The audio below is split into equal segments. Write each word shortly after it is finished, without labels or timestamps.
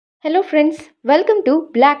Hello friends, welcome to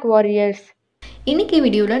Black Warriors. இன்னைக்கு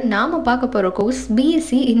வீடியோவில் நாம் பார்க்க போகிற கோர்ஸ்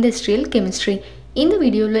பிஎஸ்சி இண்டஸ்ட்ரியல் கெமிஸ்ட்ரி. இந்த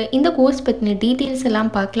வீடியோவில் இந்த கோர்ஸ் பற்றின டீட்டெயில்ஸ்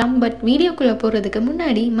எல்லாம் பார்க்கலாம். பட் வீடியோக்குள்ளே போகிறதுக்கு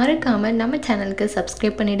முன்னாடி மறக்காமல் நம்ம சேனலுக்கு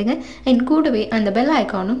சப்ஸ்கிரைப் பண்ணிவிடுங்க அண்ட் கூடவே அந்த பெல்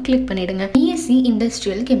ஐக்கானும் கிளிக் பண்ணிவிடுங்க. BSc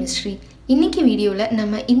industrial chemistry. இன்னைக்கு வீடியோவில்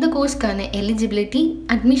நம்ம இந்த கோர்ஸ்க்கான eligibility,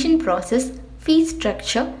 admission process, fees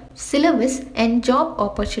structure, syllabus and job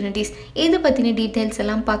opportunities இதை பற்றின டீட்டெயில்ஸ்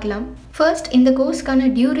எல்லாம் பார்க்கலாம். ஃபர்ஸ்ட் இந்த கோர்ஸ்க்கான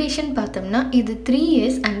டியூரேஷன் பார்த்தோம்னா இது 3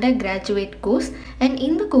 years under graduate course. And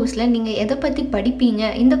இந்த கோர்ஸில் நீங்கள் எதை பற்றி படிப்பீங்க,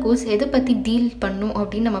 இந்த கோர்ஸ் எதை பற்றி டீல் பண்ணும்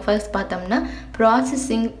அப்படின்னு நம்ம ஃபர்ஸ்ட் பார்த்தோம்னா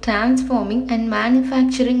processing, transforming and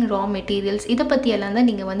manufacturing raw materials இதை பற்றி எல்லாம் தான்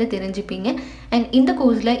நீங்கள் தெரிஞ்சுப்பீங்க. அண்ட் இந்த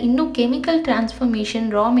கோர்ஸில் இன்னும் கெமிக்கல் டிரான்ஸ்ஃபர்மேஷன்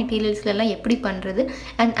ரா மெட்டீரியல்ஸ்லாம் எப்படி பண்ணுறது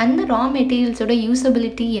அண்ட் அந்த ரா மெட்டீரியல்ஸோட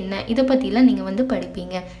யூசபிலிட்டி என்ன இதை பற்றிலாம் நீங்கள்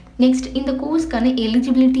படிப்பீங்க. நெக்ஸ்ட் இந்த கோர்ஸ்க்கான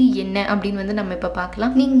எலிஜிபிலிட்டி என்ன அப்படின்னு நம்ம இப்போ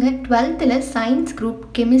பார்க்கலாம். நீங்கள் 12th science group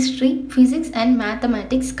chemistry, physics and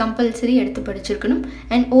mathematics compulsory எடுத்து படிச்சிருக்கணும்.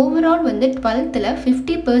 And overall 12th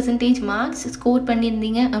 50% marks score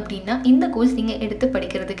பண்ணியிருந்தீங்க அப்படின்னா இந்த கோர்ஸ் நீங்கள் எடுத்து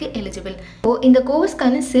படிக்கிறதுக்கு எலிஜிபிள். இந்த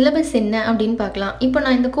கோர்ஸ்க்கான சிலபஸ் என்ன அப்படின்னு பார்க்கலாம். இப்போ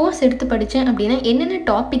நான் இந்த கோர்ஸ் எடுத்து படித்தேன் அப்படின்னா என்னென்ன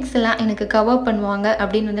டாபிக்ஸ் எல்லாம் எனக்கு கவர் பண்ணுவாங்க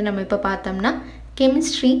அப்படின்னு நம்ம இப்போ பார்த்தோம்னா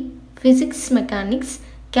chemistry, physics, mechanics,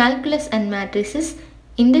 calculus and matrices,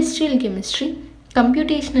 industrial chemistry,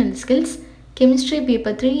 computational skills, chemistry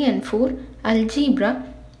paper 3 and 4, algebra,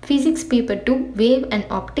 physics paper 2, wave and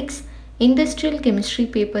optics, industrial chemistry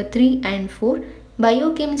paper 3 and 4,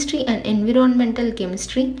 biochemistry and environmental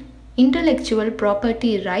chemistry, intellectual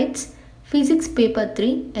property rights, physics paper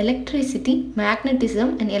 3, electricity, magnetism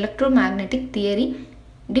and electromagnetic theory,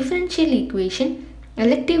 differential equation,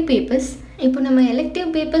 elective papers. இப்போ நம்ம elective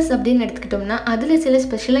papers அப்படின்னு எடுத்துக்கிட்டோம்னா அதில் சில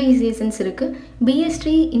specialisations இருக்குது.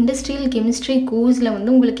 BSc industrial chemistry கோர்ஸில்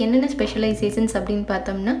உங்களுக்கு என்னென்ன ஸ்பெஷலைசேஷன்ஸ் அப்படின்னு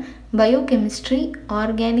பார்த்தோம்னா biochemistry,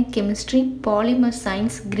 organic chemistry, polymer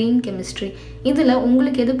science, green chemistry. இதில்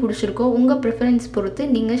உங்களுக்கு எது பிடிச்சிருக்கோ உங்கள் ப்ரிஃபரன்ஸ் பொறுத்து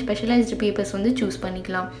நீங்கள் ஸ்பெஷலைஸ்டு பேப்பர்ஸ் சூஸ்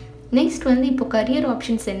பண்ணிக்கலாம். நெக்ஸ்ட் இப்போ கரியர்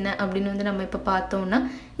ஆப்ஷன்ஸ் என்ன அப்படின்னு நம்ம இப்போ பார்த்தோம்னா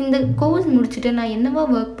இந்த கோர்ஸ் முடிச்சுட்டு நான் என்னவா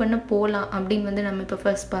ஒர்க் பண்ண போகலாம் அப்படின்னு நம்ம இப்போ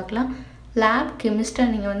ஃபர்ஸ்ட் பார்க்கலாம். லேப்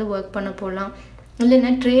கெமிஸ்டாக நீங்கள் ஒர்க் பண்ண போகலாம்.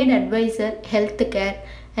 இல்லைன்னா trade advisor, health care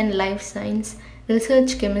and life science,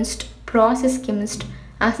 research chemist, process chemist,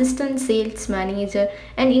 assistant sales manager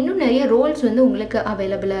and இன்னும் நிறைய ரோல்ஸ் உங்களுக்கு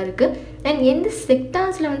அவைலபிளாக இருக்குது. அண்ட் எந்த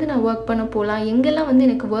செக்டார்ஸில் நான் ஒர்க் பண்ண போகலாம், எங்கெல்லாம்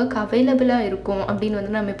எனக்கு ஒர்க் அவைலபிளாக இருக்கும் அப்படின்னு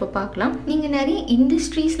நம்ம இப்போ பார்க்கலாம். நீங்கள் நிறைய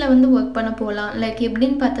இண்டஸ்ட்ரீஸில் ஒர்க் பண்ண போகலாம். லைக்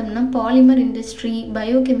எப்படின்னு பார்த்தோம்னா polymer industry,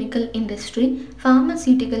 biochemical industry,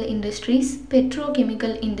 pharmaceutical industries,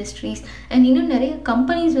 petrochemical industries and இன்னும் நிறைய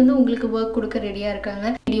கம்பெனிஸ் உங்களுக்கு ஒர்க் கொடுக்க ரெடியாக இருக்காங்க.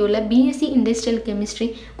 வீடியோவில் பிஎஸ்சி இண்டஸ்ட்ரியல் கெமிஸ்ட்ரி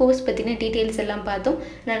கோர்ஸ் பற்றின டீட்டெயில்ஸ் எல்லாம் பார்த்தோம்.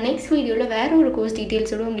 நான் நெக்ஸ்ட் வீடியோவில் வேறு ஒரு கோர்ஸ்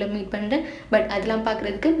டீட்டெயில்ஸோடு உங்களை மீட் பண்ணுறேன். பட் அதெல்லாம்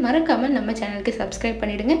பார்க்குறதுக்கு மறக்காமல் நம்ம சேனலுக்கு சப்ஸ்கிரைப்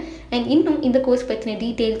பண்ணிவிடுங்க. அண்ட் இன்னும் இந்த கோர்ஸ் பற்றின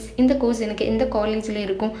டீட்டெயில்ஸ், இந்த கோர்ஸ் எனக்கு எந்த காலேஜில்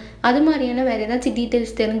இருக்கும், அது மாதிரியான வேறு ஏதாச்சும்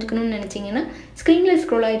டீட்டெயில்ஸ் தெரிஞ்சுக்கணும்னு நினச்சிங்கன்னா ஸ்க்ரீனில்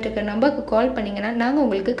ஸ்க்ரோல் ஆகிட்டு இருக்கிற நம்பருக்கு கால் பண்ணிங்கன்னா நாங்கள்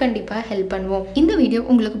உங்களுக்கு கண்டிப்பாக ஹெல்ப் பண்ணுவோம். இந்த வீடியோ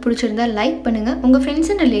உங்களுக்கு பிடிச்சிருந்தா லைக் பண்ணுங்கள், உங்கள்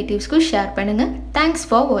ஃப்ரெண்ட்ஸ் அண்ட் ரிலேட்டிவ்ஸ்க்கு ஷேர் பண்ணுங்கள். தேங்க்ஸ்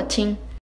ஃபார் வாட்சிங்.